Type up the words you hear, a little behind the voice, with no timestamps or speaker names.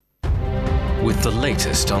With the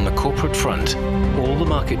latest on the corporate front, all the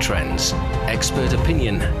market trends, expert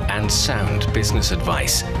opinion, and sound business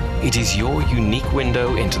advice. It is your unique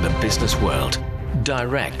window into the business world,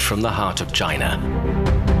 direct from the heart of China.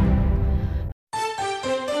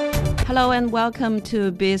 Hello and welcome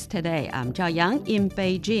to Biz Today. I'm Zhao Yang in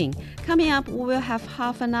Beijing. Coming up, we will have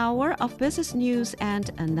half an hour of business news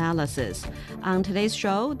and analysis. On today's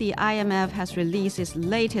show, the IMF has released its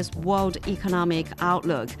latest World Economic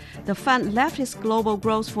Outlook. The fund left its global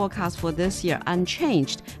growth forecast for this year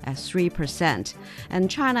unchanged at 3%.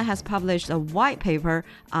 And China has published a white paper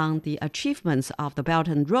on the achievements of the Belt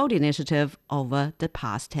and Road Initiative over the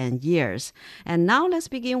past 10 years. And now let's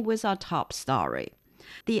begin with our top story.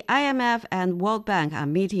 The IMF and World Bank are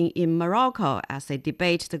meeting in Morocco as they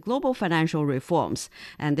debate the global financial reforms,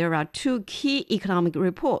 and there are two key economic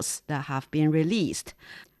reports that have been released.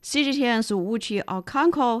 CGTN's Uchi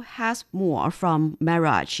Alcanco has more from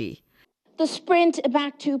BRI. The sprint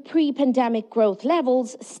back to pre-pandemic growth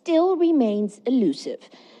levels still remains elusive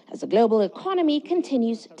as the global economy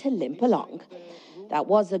continues to limp along. That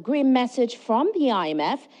was a grim message from the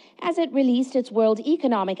IMF as it released its World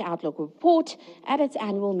Economic Outlook report at its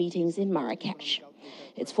annual meetings in Marrakesh.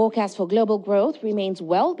 Its forecast for global growth remains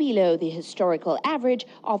well below the historical average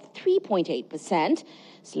of 3.8%,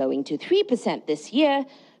 slowing to 3% this year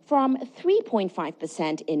from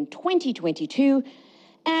 3.5% in 2022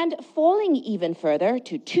 and falling even further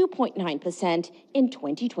to 2.9% in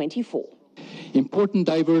 2024. Important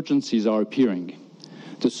divergences are appearing.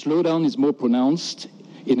 The slowdown is more pronounced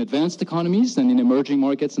in advanced economies than in emerging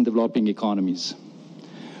markets and developing economies.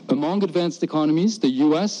 Among advanced economies, the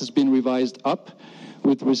US has been revised up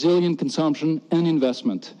with resilient consumption and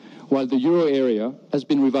investment, while the euro area has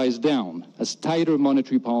been revised down as tighter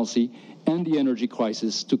monetary policy and the energy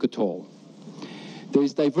crisis took a toll. There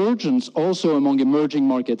is divergence also among emerging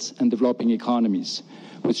markets and developing economies,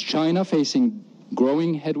 with China facing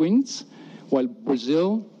growing headwinds, while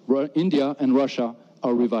Brazil, India, and Russia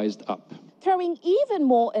are revised up. Throwing even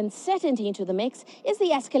more uncertainty into the mix is the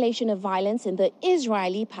escalation of violence in the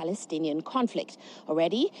Israeli-Palestinian conflict.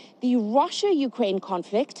 Already, the Russia-Ukraine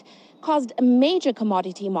conflict caused major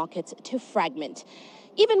commodity markets to fragment.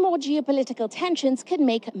 Even more geopolitical tensions could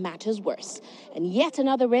make matters worse. And yet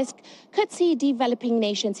another risk could see developing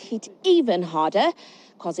nations hit even harder,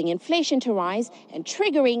 causing inflation to rise and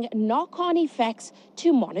triggering knock-on effects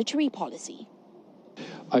to monetary policy.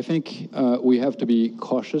 I think we have to be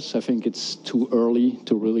cautious. I think it's too early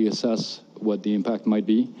to really assess what the impact might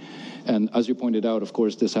be. And as you pointed out, of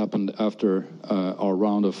course, this happened after our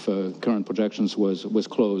round of current projections was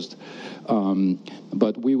closed.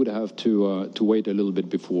 But we would have to wait a little bit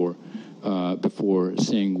before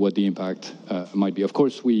seeing what the impact might be. Of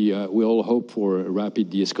course, we all hope for a rapid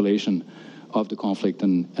de-escalation of the conflict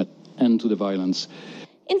and an end to the violence.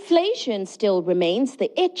 Inflation still remains the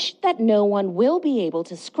itch that no one will be able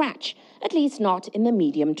to scratch, at least not in the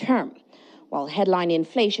medium term. While headline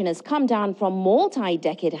inflation has come down from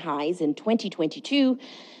multi-decade highs in 2022,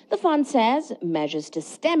 the fund says measures to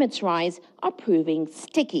stem its rise are proving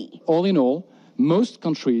sticky. All in all, most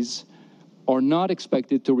countries are not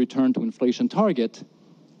expected to return to inflation target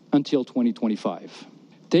until 2025.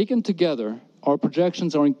 Taken together, our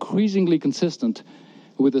projections are increasingly consistent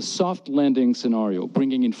with a soft landing scenario,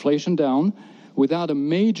 bringing inflation down without a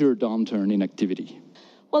major downturn in activity.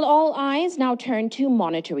 Well, all eyes now turn to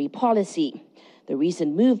monetary policy. The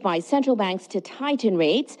recent move by central banks to tighten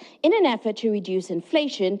rates in an effort to reduce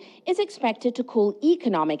inflation is expected to cool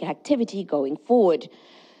economic activity going forward.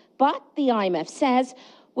 But the IMF says,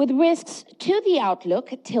 with risks to the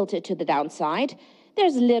outlook tilted to the downside,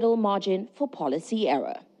 there's little margin for policy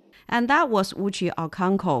error. And that was Uchi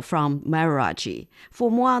Alcanco from BRI. For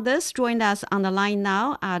more on this, join us on the line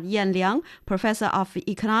now are Yan Liang, Professor of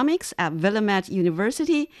Economics at Willamette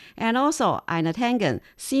University, and also Ina Tangen,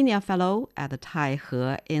 Senior Fellow at the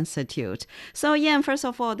Taihe Institute. So Yan, first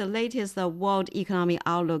of all, the latest World Economic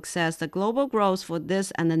Outlook says the global growth for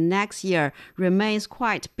this and the next year remains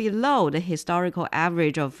quite below the historical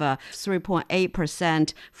average of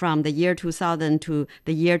 3.8% from the year 2000 to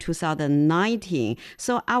the year 2019.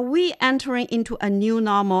 So are we entering into a new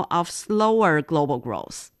normal of slower global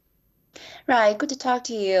growth? Right. Good to talk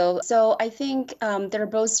to you. So I think there are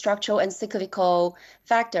both structural and cyclical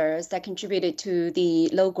factors that contributed to the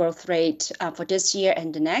low growth rate for this year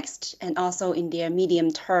and the next, and also in their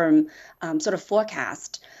medium term sort of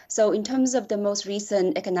forecast. So in terms of the most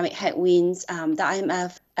recent economic headwinds, the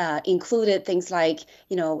IMF included things like,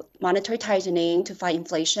 monetary tightening to fight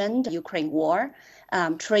inflation, the Ukraine war,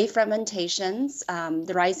 trade fragmentations,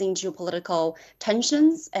 the rising geopolitical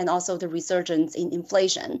tensions, and also the resurgence in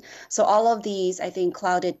inflation. So all of these, I think,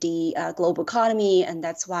 clouded the global economy, and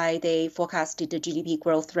that's why they forecasted the GDP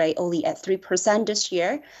growth rate only at 3% this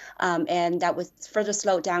year, and that was further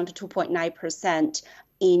slowed down to 2.9%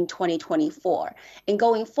 in 2024. And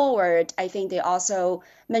going forward, I think they also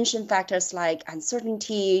mentioned factors like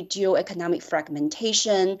uncertainty, geoeconomic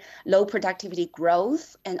fragmentation, low productivity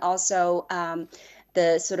growth, and also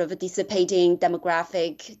the sort of dissipating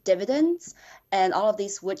demographic dividends. And all of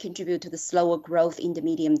these would contribute to the slower growth in the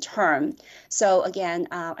medium term. So again,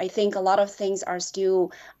 I think a lot of things are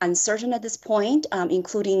still uncertain at this point,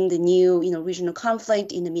 including the new, regional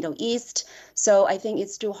conflict in the Middle East. So I think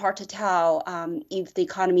it's still hard to tell if the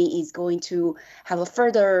economy is going to have a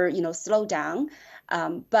further, slowdown.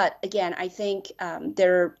 But again, I think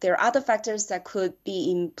there are other factors that could be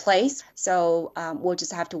in place. So we'll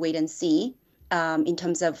just have to wait and see. In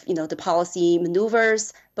terms of the policy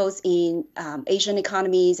maneuvers, both in Asian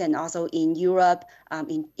economies and also in Europe,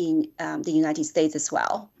 in the United States as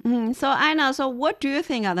well. So Anna, so what do you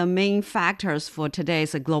think are the main factors for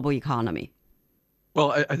today's global economy?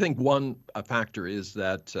 Well, I think one factor is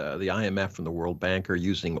that the IMF and the World Bank are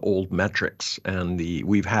using old metrics, and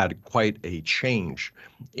we've had quite a change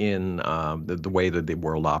in the way that the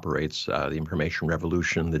world operates. The information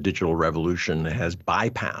revolution, the digital revolution has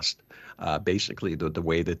bypassed basically the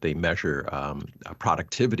way that they measure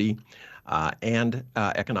productivity and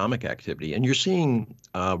economic activity. And you're seeing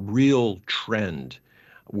a real trend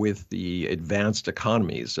with the advanced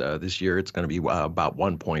economies. This year, it's going to be about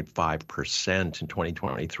 1.5% in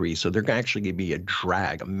 2023. So they're actually going to be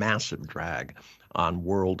a massive drag on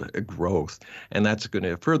world growth. And that's going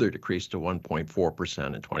to further decrease to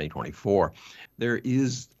 1.4% in 2024. There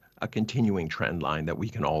is a continuing trend line that we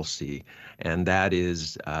can all see, and that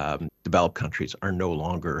is developed countries are no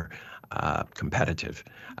longer competitive.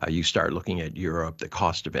 You start looking at Europe, the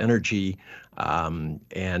cost of energy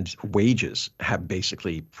and wages have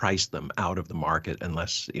basically priced them out of the market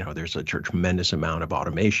unless there's a tremendous amount of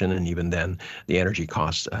automation, and even then the energy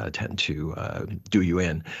costs tend to do you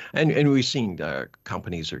in. And we've seen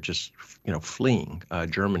companies are just fleeing,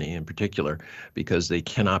 Germany in particular, because they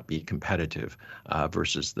cannot be competitive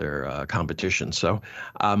versus their competition. So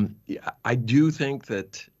I do think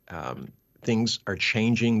that things are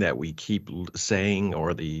changing, that we keep saying,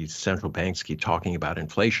 or the central banks keep talking about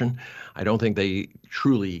inflation. I don't think they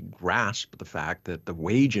truly grasp the fact that the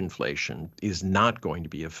wage inflation is not going to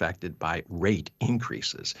be affected by rate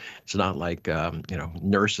increases. It's not like,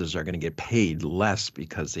 nurses are going to get paid less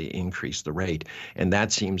because they increase the rate. And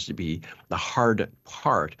that seems to be the hard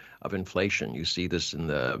part of inflation. You see this in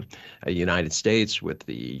the United States with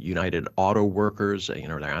the United Auto Workers.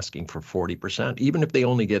 They're asking for 40%, even if they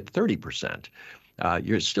only get 30%.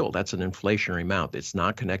 That's an inflationary amount. It's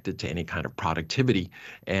not connected to any kind of productivity,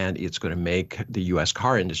 and it's going to make the U.S.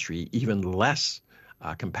 car industry even less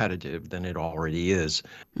competitive than it already is.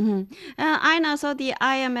 Mm-hmm. Aina, so the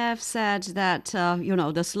IMF said that,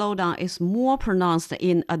 the slowdown is more pronounced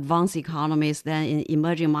in advanced economies than in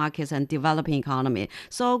emerging markets and developing economy.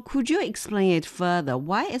 So could you explain it further?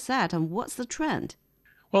 Why is that, and what's the trend?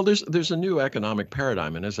 Well, there's a new economic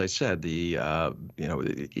paradigm, and as I said,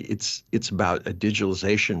 it's about a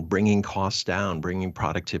digitalization, bringing costs down, bringing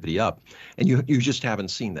productivity up, and you just haven't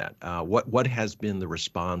seen that. What has been the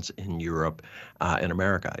response in Europe and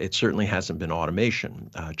America? It certainly hasn't been automation.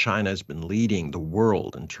 China has been leading the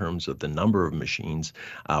world in terms of the number of machines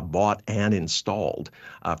bought and installed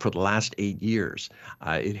for the last 8 years.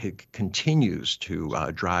 It continues to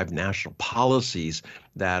drive national policies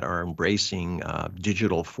that are embracing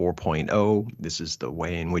digital 4.0. This is the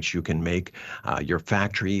way in which you can make your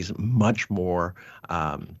factories much more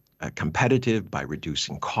competitive by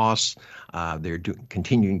reducing costs. They're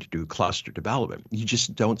continuing to do cluster development. You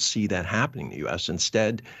just don't see that happening in the U.S.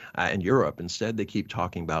 Instead, and Europe, they keep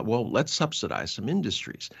talking about, well, let's subsidize some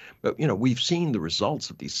industries. But, we've seen the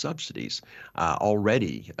results of these subsidies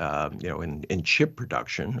already, in chip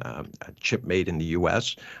production, a chip made in the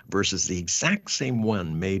U.S. versus the exact same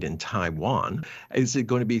one made in Taiwan. Is it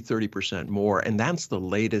going to be 30% more? And that's the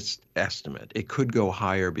latest estimate. It could go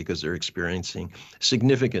higher because they're experiencing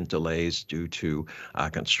significant delays due to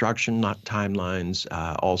construction not timelines,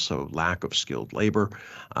 also lack of skilled labor.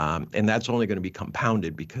 And that's only going to be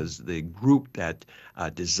compounded because the group that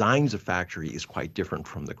designs a factory is quite different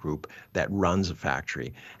from the group that runs a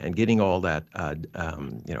factory. And getting all that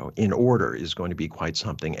in order is going to be quite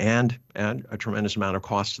something, and a tremendous amount of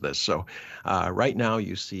cost to this. So right now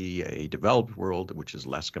you see a developed world which is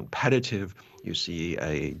less competitive. You see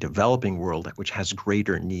a developing world which has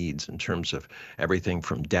greater needs in terms of everything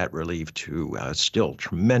from debt relief to still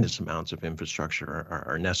tremendous amounts of infrastructure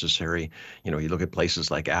are necessary. You look at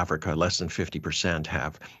places like Africa, less than 50%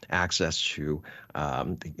 have access to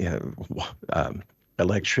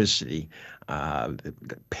electricity,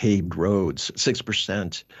 paved roads.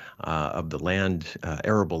 6% of the land,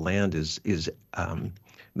 arable land,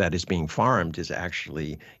 that is being farmed is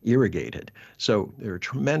actually irrigated. So there are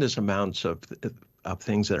tremendous amounts of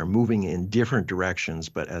things that are moving in different directions,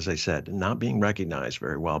 but as I said, not being recognized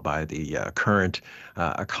very well by the current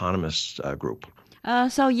economists group.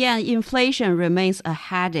 Inflation remains a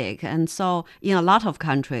headache, and so in a lot of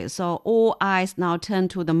countries, so all eyes now turn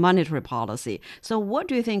to the monetary policy. So what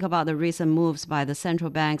do you think about the recent moves by the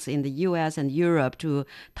central banks in the US and Europe to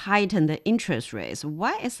tighten the interest rates?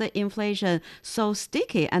 Why is the inflation so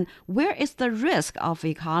sticky, and where is the risk of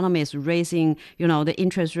economies raising, the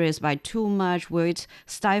interest rates by too much? Will it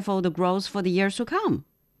stifle the growth for the years to come?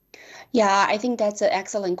 Yeah, I think that's an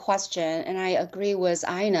excellent question. And I agree with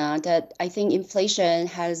Aina that I think inflation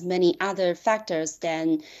has many other factors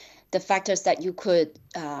than the factors that you could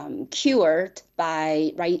cure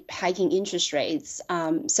by hiking interest rates.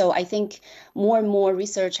 So I think more and more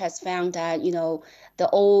research has found that, the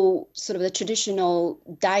old sort of the traditional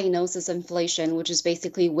diagnosis of inflation, which is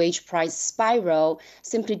basically wage price spiral,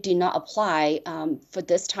 simply did not apply for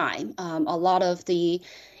this time. A lot of the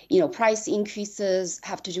price increases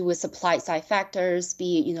have to do with supply side factors,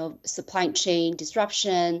 be it, supply chain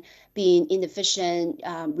disruption, being inefficient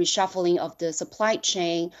reshuffling of the supply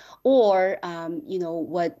chain, or,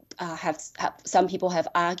 what some people have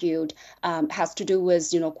argued has to do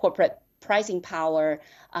with, corporate pricing power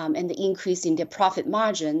and the increase in their profit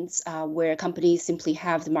margins, where companies simply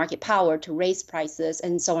have the market power to raise prices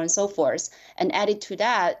and so on and so forth. And added to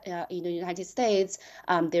that, in the United States,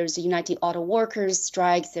 there's the United Auto Workers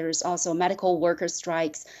strikes. There's also medical workers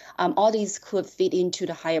strikes. All these could fit into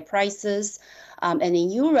the higher prices. And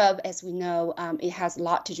in Europe, as we know, it has a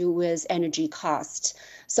lot to do with energy costs.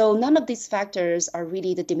 So none of these factors are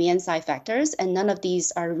really the demand side factors, and none of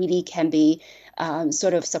these are really can be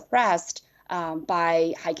sort of suppressed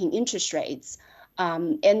by hiking interest rates.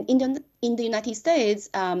 And in the United States,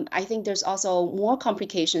 I think there's also more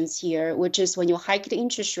complications here, which is when you hike the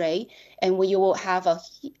interest rate and when you will have a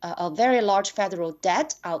very large federal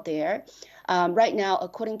debt out there. Right now,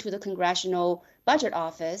 according to the Congressional Budget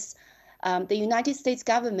Office, the United States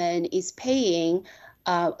government is paying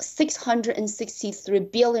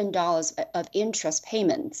 $663 billion of interest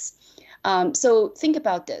payments. So think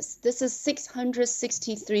about this. This is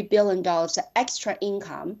 $663 billion of extra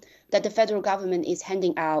income that the federal government is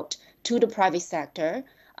handing out to the private sector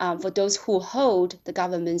for those who hold the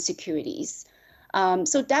government securities.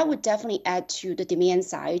 So that would definitely add to the demand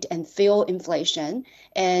side and fuel inflation.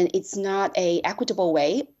 And it's not an equitable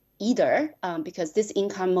way either, because this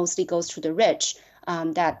income mostly goes to the rich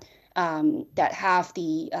that have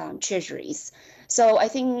the treasuries. So I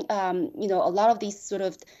think, a lot of these sort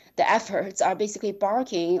of the efforts are basically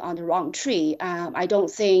barking on the wrong tree. I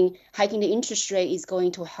don't think hiking the interest rate is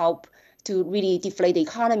going to help to really deflate the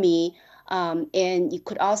economy. And it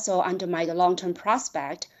could also undermine the long-term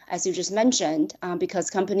prospect, as you just mentioned,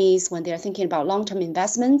 because companies, when they're thinking about long-term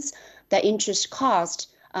investments, that interest cost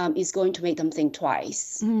is going to make them think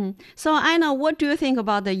twice. So, Aina, what do you think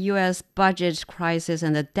about the U.S. budget crisis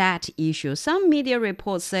and the debt issue? Some media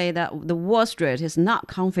reports say that the Wall Street is not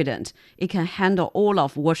confident it can handle all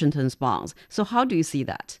of Washington's bonds. So how do you see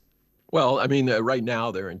that? Well, I mean, right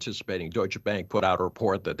now they're anticipating, Deutsche Bank put out a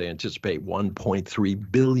report that they anticipate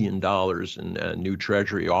 $1.3 billion in new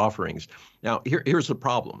Treasury offerings. Now, here's the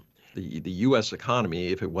problem. The U.S. economy,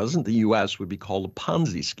 if it wasn't the U.S., would be called a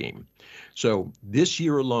Ponzi scheme. So this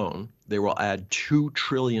year alone, they will add $2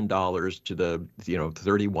 trillion to the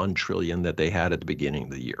 31 trillion that they had at the beginning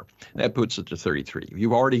of the year. That puts it to 33.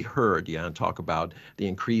 You've already heard Jan talk about the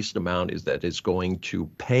increased amount that is going to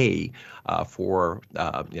pay for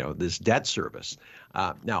this debt service.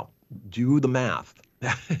 Now, do the math.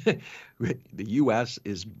 The U.S.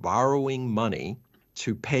 is borrowing money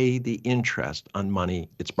to pay the interest on money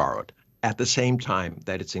it's borrowed at the same time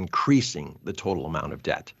that it's increasing the total amount of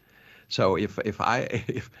debt. So if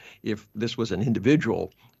this was an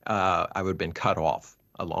individual, I would have been cut off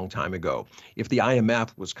a long time ago. If the IMF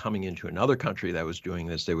was coming into another country that was doing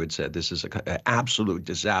this, they would say this is an absolute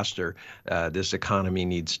disaster. This economy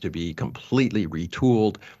needs to be completely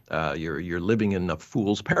retooled. You're living in a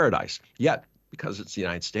fool's paradise. Yet, because it's the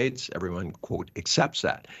United States, everyone, quote, accepts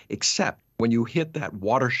that. Except when you hit that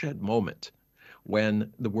watershed moment,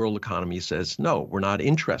 when the world economy says, no, we're not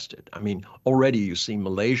interested. I mean, already you see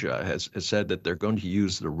Malaysia has said that they're going to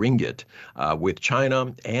use the ringgit with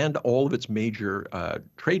China and all of its major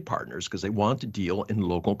trade partners because they want to deal in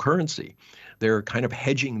local currency. They're kind of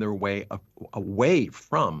hedging their way away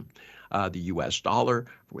from the U.S. dollar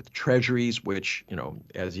with treasuries, which,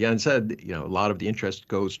 as Yan said, a lot of the interest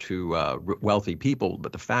goes to wealthy people.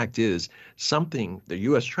 But the fact is, the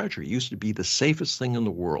U.S. Treasury used to be the safest thing in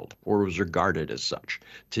the world, or was regarded as such.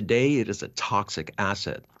 Today, it is a toxic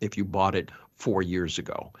asset if you bought it 4 years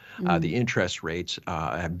ago. The interest rates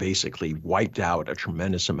have basically wiped out a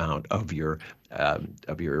tremendous amount of your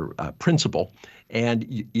principal.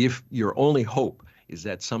 And if your only hope is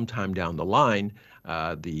that sometime down the line,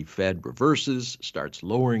 the Fed reverses, starts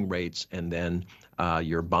lowering rates, and then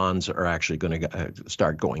your bonds are actually going to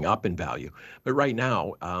start going up in value. But right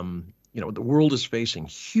now, the world is facing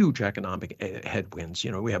huge economic headwinds.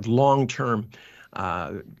 We have long-term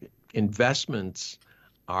investments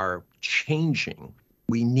are changing.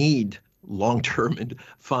 We need long-term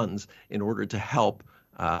funds in order to help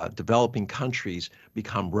developing countries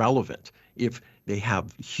become relevant. If they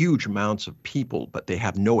have huge amounts of people, but they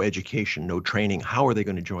have no education, no training, how are they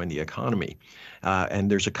going to join the economy? And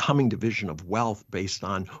there's a coming division of wealth based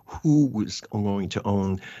on who is going to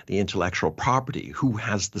own the intellectual property, who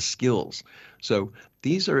has the skills. So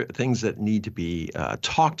these are things that need to be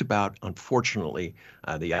talked about. Unfortunately,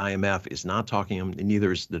 the IMF is not talking them, and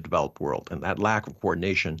neither is the developed world. And that lack of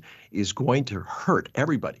coordination is going to hurt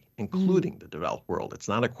everybody, including the developed world. It's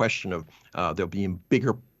not a question of there'll be a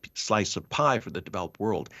bigger slice of pie for the developed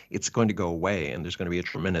world. It's going to go away, and there's going to be a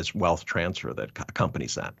tremendous wealth transfer that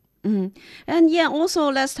accompanies that. Mm-hmm. And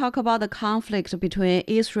also let's talk about the conflict between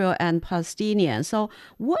Israel and Palestinians. So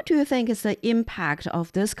what do you think is the impact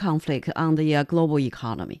of this conflict on the global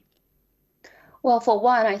economy? Well, for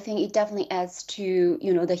one, I think it definitely adds to,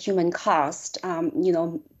 the human cost.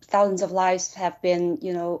 Thousands of lives have been,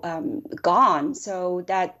 gone. So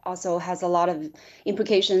that also has a lot of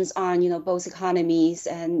implications on, both economies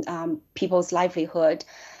and people's livelihood.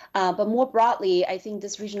 But more broadly, I think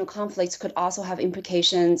this regional conflicts could also have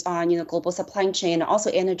implications on, global supply chain and also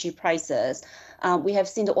energy prices. We have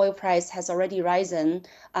seen the oil price has already risen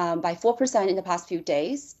by 4% in the past few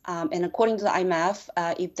days. And according to the IMF,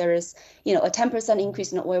 if there is, a 10%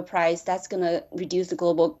 increase in the oil price, that's going to reduce the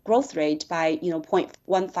global growth rate by,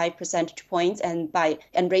 0.15 percentage points and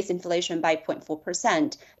raise inflation by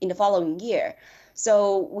 0.4% in the following year.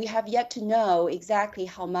 So we have yet to know exactly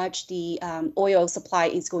how much the oil supply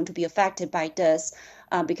is going to be affected by this,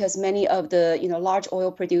 because many of the large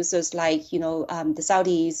oil producers like the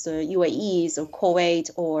Saudis, the UAEs, or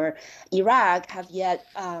Kuwait, or Iraq have yet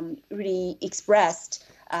really expressed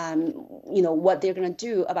what they're going to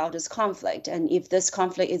do about this conflict, and if this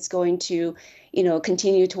conflict is going to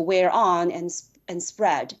continue to wear on and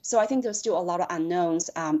spread. So I think there's still a lot of unknowns,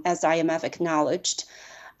 as the IMF acknowledged.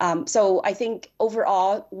 So I think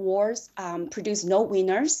overall wars produce no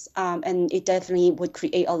winners, and it definitely would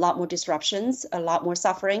create a lot more disruptions, a lot more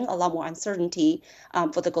suffering, a lot more uncertainty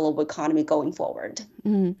for the global economy going forward.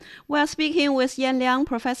 Well, speaking with Yan Liang,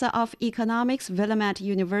 Professor of Economics, Willamette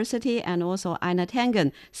University, and also Ina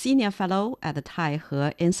Tangen, Senior Fellow at the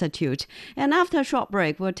Taihe Institute. And after a short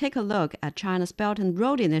break, we'll take a look at China's Belt and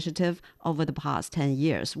Road Initiative over the past 10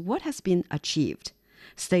 years. What has been achieved?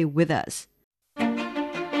 Stay with us.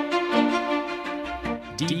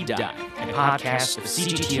 Deep Dive, a podcast of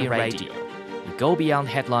CGTN Radio. We go beyond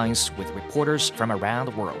headlines with reporters from around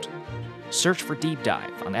the world. Search for Deep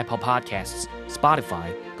Dive on Apple Podcasts,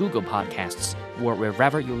 Spotify, Google Podcasts, or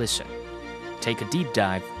wherever you listen. Take a deep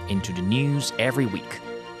dive into the news every week.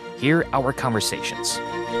 Hear our conversations.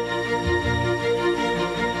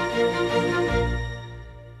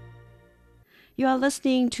 You are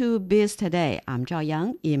listening to Biz Today. I'm Zhao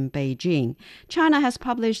Yang in Beijing. China has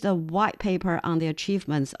published a white paper on the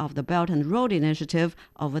achievements of the Belt and Road Initiative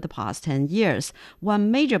over the past 10 years. One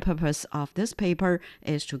major purpose of this paper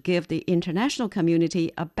is to give the international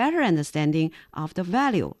community a better understanding of the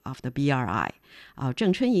value of the BRI. Our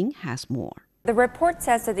Zheng Chunying has more. The report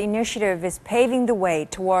says that the initiative is paving the way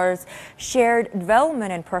towards shared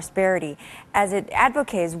development and prosperity as it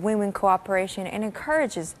advocates win-win cooperation and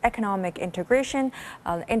encourages economic integration,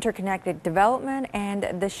 interconnected development,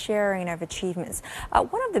 and the sharing of achievements.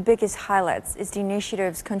 One of the biggest highlights is the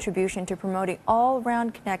initiative's contribution to promoting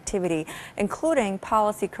all-round connectivity, including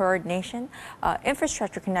policy coordination,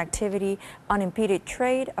 infrastructure connectivity, unimpeded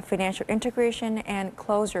trade, financial integration, and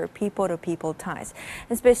closer people-to-people ties.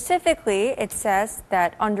 And specifically, it says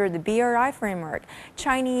that under the BRI framework,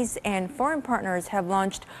 Chinese and foreign partners have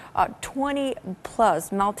launched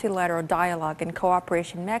 20-plus multilateral dialogue and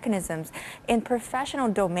cooperation mechanisms in professional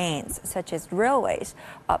domains such as railways,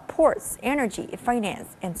 ports, energy,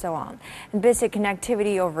 finance, and so on. And basic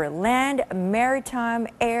connectivity over land, maritime,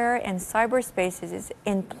 air, and cyberspaces is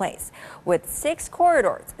in place, with 6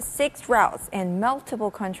 corridors, 6 routes, in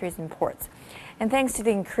multiple countries and ports. And thanks to the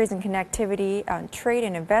increase in connectivity, trade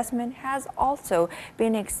and investment has also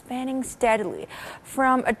been expanding steadily.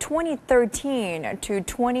 From 2013 to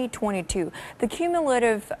 2022, the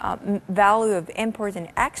cumulative value of imports and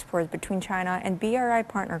exports between China and BRI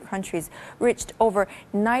partner countries reached over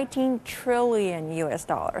 19 trillion US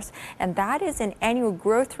dollars. And that is an annual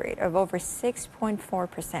growth rate of over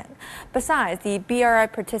 6.4%. Besides, the BRI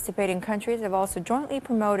participating countries have also jointly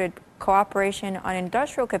promoted cooperation on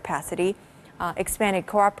industrial capacity, expanded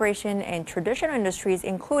cooperation in traditional industries,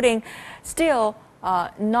 including steel,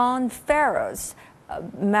 non-ferrous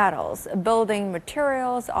metals, building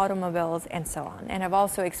materials, automobiles, and so on, and have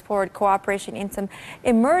also explored cooperation in some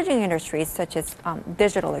emerging industries such as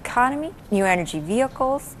digital economy, new energy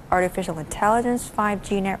vehicles, artificial intelligence,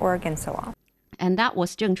 5G network, and so on. And that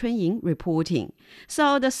was Zheng Chunying reporting.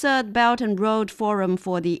 So the Third Belt and Road Forum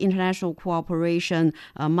for the International Cooperation,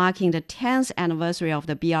 marking the 10th anniversary of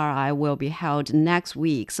the BRI, will be held next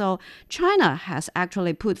week. So China has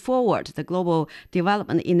actually put forward the Global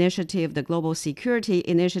Development Initiative, the Global Security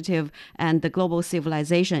Initiative, and the Global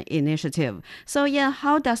Civilization Initiative. So yeah,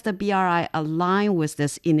 how does the BRI align with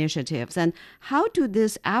these initiatives? And how do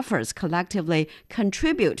these efforts collectively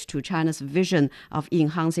contribute to China's vision of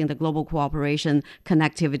enhancing the global cooperation,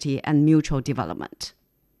 connectivity, and mutual development?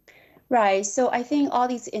 Right. So I think all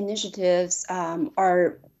these initiatives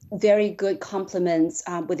are very good complements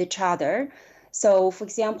with each other. So, for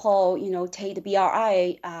example, take the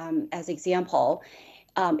BRI as example.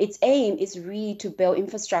 Its aim is really to build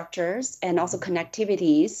infrastructures and also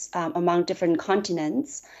connectivities among different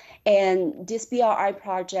continents. And these BRI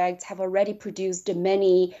projects have already produced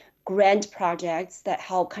many grant projects that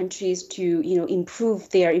help countries to improve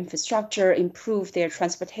their infrastructure, improve their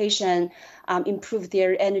transportation, improve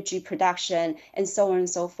their energy production, and so on and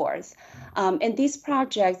so forth. And these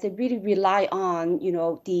projects, they really rely on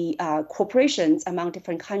the cooperations among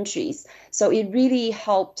different countries. So it really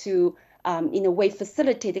helped to in a way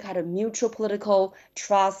facilitate the kind of mutual political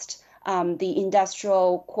trust, the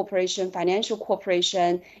industrial cooperation, financial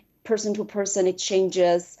cooperation, person-to-person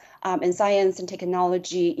exchanges, and science and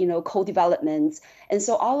technology, co-developments. And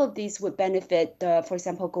so all of these would benefit the, for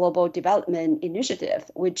example, Global Development Initiative,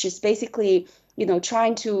 which is basically,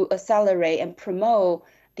 trying to accelerate and promote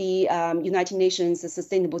the United Nations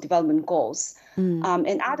Sustainable Development Goals.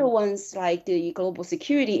 And other ones like the Global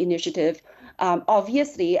Security Initiative,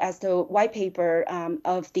 obviously, as the white paper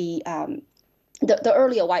of the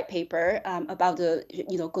earlier white paper about the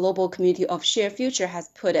global community of shared future has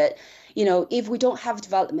put it, if we don't have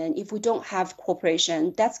development, if we don't have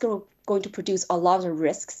cooperation, that's going to produce a lot of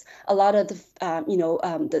risks, a lot of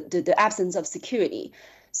the absence of security.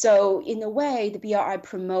 So in a way, the BRI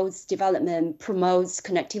promotes development, promotes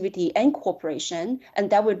connectivity and cooperation, and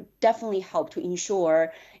that would definitely help to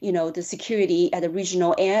ensure, the security at the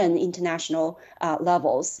regional and international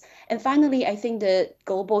levels. And finally, I think the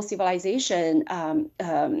Global Civilization,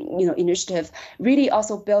 initiative really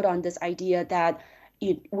also built on this idea that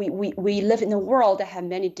we live in a world that have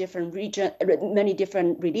many different religions,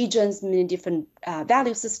 many different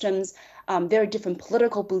value systems. There are different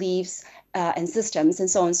political beliefs and systems, and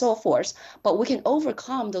so on and so forth. But we can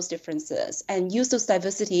overcome those differences and use those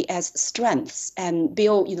diversity as strengths and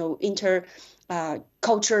build,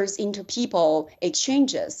 cultures, inter-people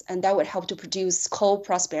exchanges, and that would help to produce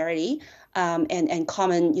co-prosperity and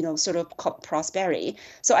common, prosperity.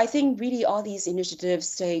 So I think really all these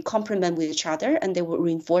initiatives, they complement with each other and they would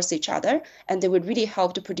reinforce each other, and they would really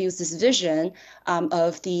help to produce this vision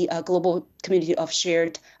of the global community of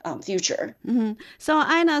shared future. Mm-hmm. So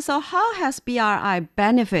Aina, how has BRI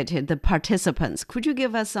benefited the participants? Could you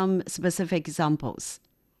give us some specific examples?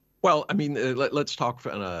 Well, I mean, let's talk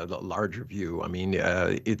on a larger view. I mean,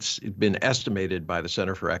 it's been estimated by the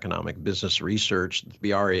Center for Economic Business Research that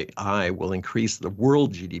the BRI will increase the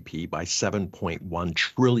world GDP by 7.1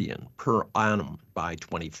 trillion per annum by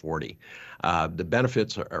 2040. The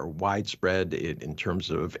benefits are widespread in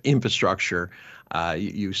terms of infrastructure.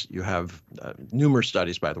 You have numerous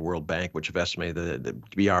studies by the World Bank which have estimated that the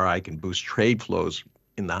BRI can boost trade flows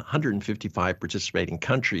in the 155 participating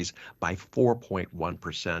countries by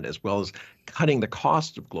 4.1%, as well as cutting the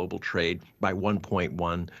cost of global trade by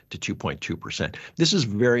 1.1 to 2.2%. This is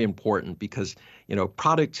very important because,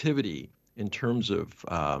 productivity in terms of,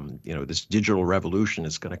 this digital revolution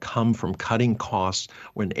is going to come from cutting costs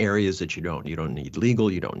in areas that you don't. You don't need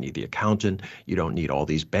legal, you don't need the accountant, you don't need all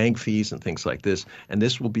these bank fees and things like this. And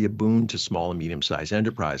this will be a boon to small and medium-sized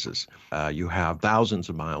enterprises. You have thousands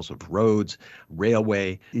of miles of roads,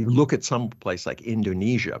 railway. You look at some place like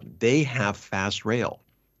Indonesia, they have fast rail.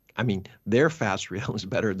 I mean, their fast rail is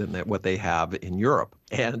better than what they have in Europe.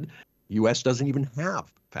 And U.S. doesn't even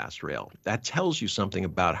have fast rail. That tells you something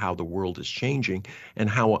about how the world is changing and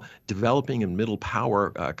how developing and middle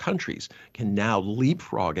power countries can now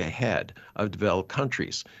leapfrog ahead of developed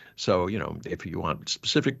countries. So, if you want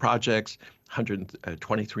specific projects,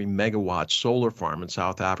 123 megawatt solar farm in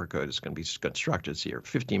South Africa is going to be constructed this year.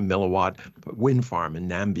 15 milliwatt wind farm in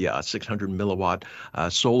Namibia, 600 milliwatt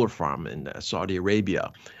solar farm in Saudi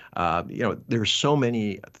Arabia. There's so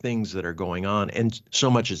many things that are going on, and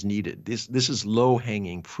so much is needed. This is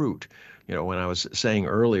low-hanging fruit. When I was saying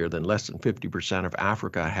earlier that less than 50% of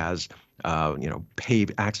Africa has,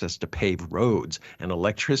 access to paved roads and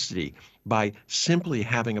electricity. By simply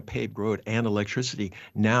having a paved road and electricity,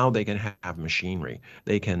 now they can have machinery.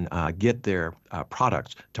 They can get their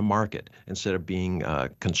products to market instead of being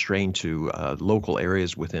constrained to local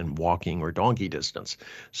areas within walking or donkey distance.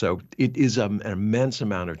 So it is an immense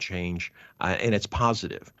amount of change, and it's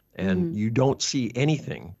positive. And you don't see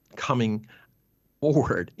anything coming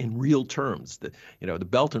forward in real terms. The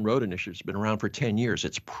Belt and Road Initiative has been around for 10 years.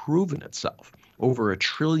 It's proven itself. Over $1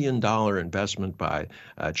 trillion investment by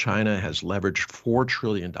China has leveraged $4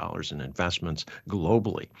 trillion in investments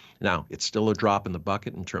globally. Now, it's still a drop in the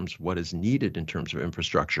bucket in terms of what is needed in terms of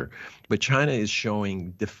infrastructure, but China is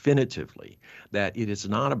showing definitively that it is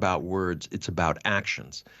not about words, it's about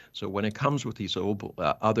actions. So when it comes with these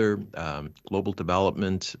other global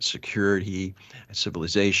development, security,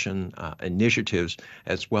 civilization initiatives,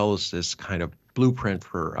 as well as this kind of blueprint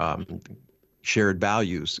for shared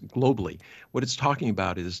values globally, what it's talking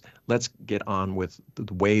about is let's get on with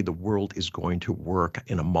the way the world is going to work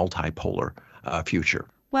in a multipolar future.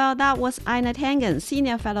 Well, that was Ina Tangen,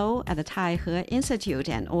 Senior Fellow at the Taihe Institute,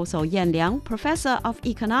 and also Yan Liang, Professor of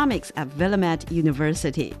Economics at Willamette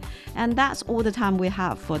University. And that's all the time we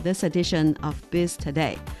have for this edition of Biz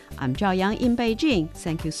Today. I'm Zhao Yang in Beijing.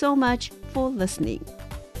 Thank you so much for listening.